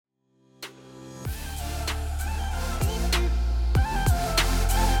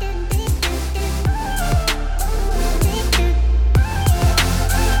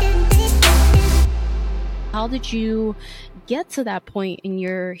how did you get to that point in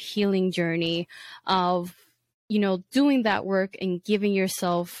your healing journey of, doing that work and giving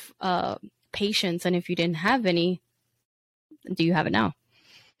yourself patience? And if you didn't have any, do you have it now?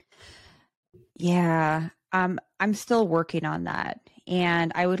 Yeah, I'm still working on that.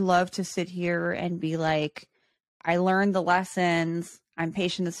 And I would love to sit here and be like, I learned the lessons. I'm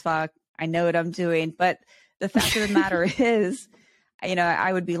patient as fuck. I know what I'm doing. But the fact of the matter is,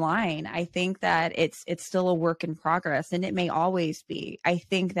 I would be lying. I think that it's still a work in progress, and it may always be. I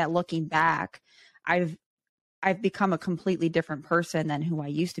think that looking back, I've become a completely different person than who I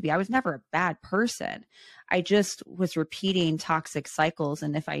used to be. I was never a bad person. I just was repeating toxic cycles.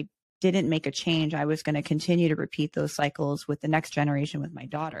 And if I didn't make a change, I was going to continue to repeat those cycles with the next generation, with my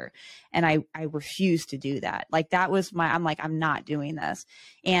daughter. And I refused to do that. Like that was I'm like, I'm not doing this.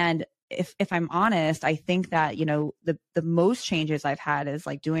 And if I'm honest, I think that, the most changes I've had is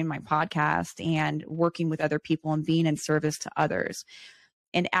like doing my podcast and working with other people and being in service to others.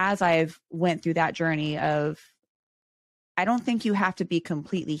 And as I've went through that journey of, I don't think you have to be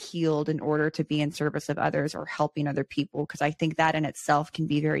completely healed in order to be in service of others or helping other people, because I think that in itself can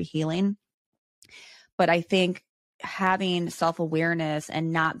be very healing. But I think having self-awareness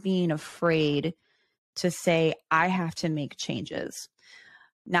and not being afraid to say, I have to make changes,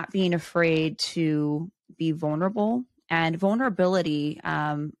 not being afraid to be vulnerable. And vulnerability,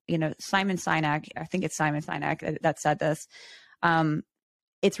 Simon Sinek, I think it's Simon Sinek that said this.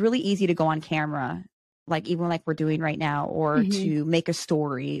 It's really easy to go on camera, like even like we're doing right now, or to make a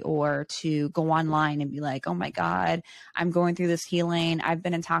story, or to go online and be like, oh my God, I'm going through this healing. I've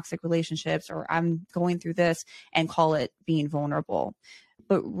been in toxic relationships, or I'm going through this, and call it being vulnerable.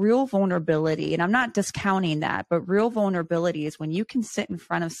 But real vulnerability, and I'm not discounting that, but real vulnerability is when you can sit in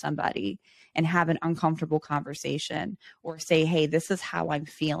front of somebody and have an uncomfortable conversation, or say, hey, this is how I'm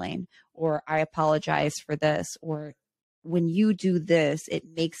feeling, or I apologize for this, or when you do this, it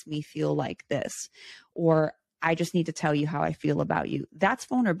makes me feel like this, or I just need to tell you how I feel about you. That's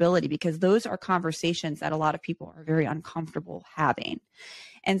vulnerability, because those are conversations that a lot of people are very uncomfortable having.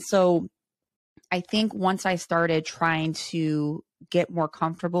 And so I think once I started trying to get more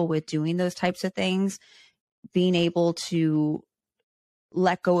comfortable with doing those types of things, being able to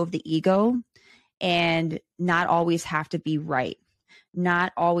let go of the ego and not always have to be right,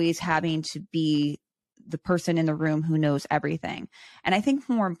 not always having to be the person in the room who knows everything. And I think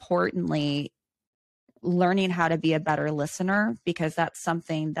more importantly, learning how to be a better listener, because that's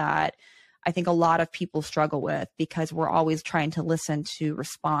something that I think a lot of people struggle with, because we're always trying to listen to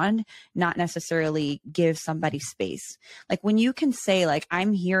respond, not necessarily give somebody space. Like when you can say like,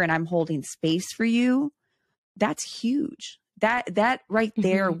 I'm here and I'm holding space for you, that's huge. That right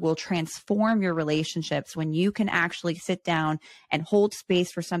there will transform your relationships, when you can actually sit down and hold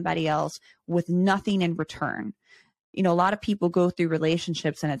space for somebody else with nothing in return. A lot of people go through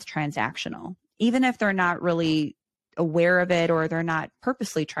relationships and it's transactional, even if they're not really aware of it, or they're not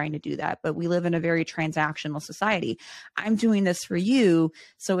purposely trying to do that. But we live in a very transactional society. I'm doing this for you,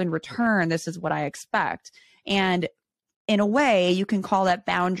 so in return, this is what I expect. And in a way, you can call that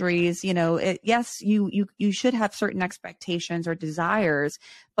boundaries. Yes, you should have certain expectations or desires,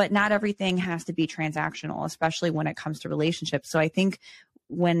 but not everything has to be transactional, especially when it comes to relationships. So I think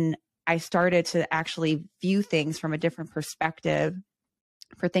when I started to actually view things from a different perspective,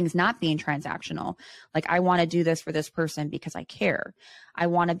 for things not being transactional, like I want to do this for this person because I care. I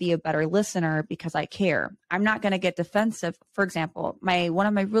want to be a better listener because I care. I'm not going to get defensive. For example, one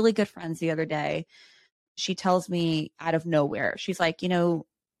of my really good friends the other day, she tells me out of nowhere, she's like,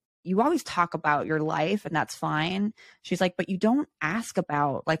 you always talk about your life and that's fine. She's like, but you don't ask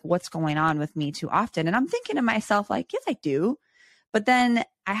about like what's going on with me too often. And I'm thinking to myself, like, yes, I do. But then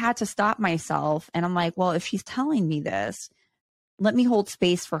I had to stop myself. And I'm like, well, if she's telling me this, let me hold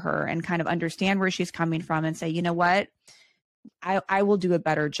space for her and kind of understand where she's coming from and say, you know what, I will do a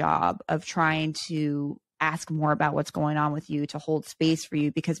better job of trying to ask more about what's going on with you, to hold space for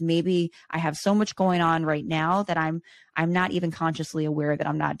you, because maybe I have so much going on right now that I'm not even consciously aware that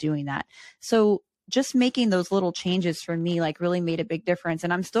I'm not doing that. So just making those little changes for me like really made a big difference.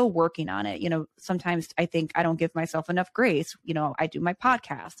 And I'm still working on it. Sometimes I think I don't give myself enough grace. I do my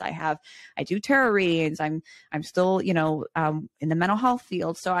podcast. I do tarot readings. I'm still, in the mental health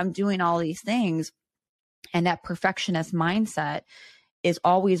field. So I'm doing all these things. And that perfectionist mindset is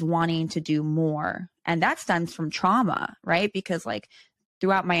always wanting to do more. And that stems from trauma, right? Because like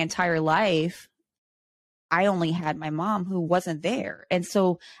throughout my entire life, I only had my mom who wasn't there. And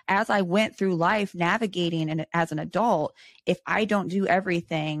so as I went through life navigating and as an adult, if I don't do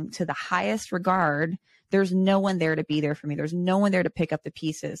everything to the highest regard there's no one there to be there for me. There's no one there to pick up the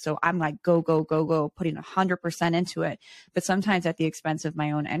pieces. So I'm like, go, go, go, go, putting 100% into it, but sometimes at the expense of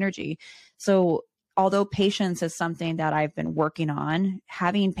my own energy. So although patience is something that I've been working on,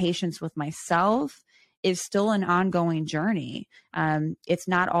 having patience with myself is still an ongoing journey. It's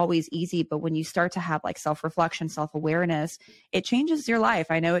not always easy, but when you start to have like self-reflection, self-awareness, it changes your life.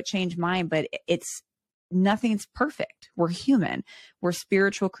 I know it changed mine, but nothing's perfect. We're human. We're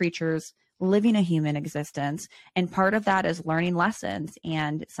spiritual creatures living a human existence. And part of that is learning lessons.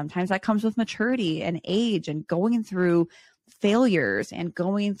 And sometimes that comes with maturity and age and going through failures and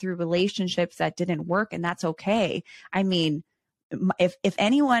going through relationships that didn't work. And that's okay. I mean,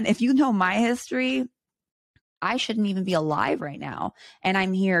 if you know my history, I shouldn't even be alive right now. And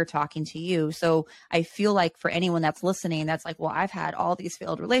I'm here talking to you. So I feel like for anyone that's listening, that's like, well, I've had all these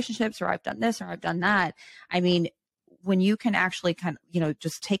failed relationships, or I've done this, or I've done that. I mean, when you can actually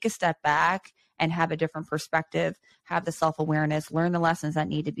just take a step back and have a different perspective, have the self-awareness, learn the lessons that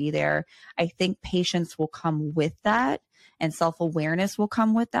need to be there, I think patience will come with that and self-awareness will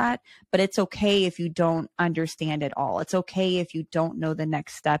come with that. But it's okay if you don't understand it all. It's okay if you don't know the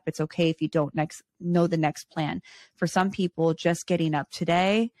next step. It's okay if you don't know the next plan. For some people, just getting up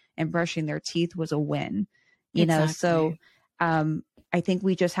today and brushing their teeth was a win, Exactly. So I think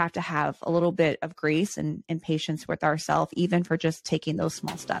we just have to have a little bit of grace and patience with ourselves, even for just taking those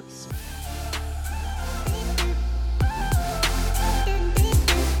small steps.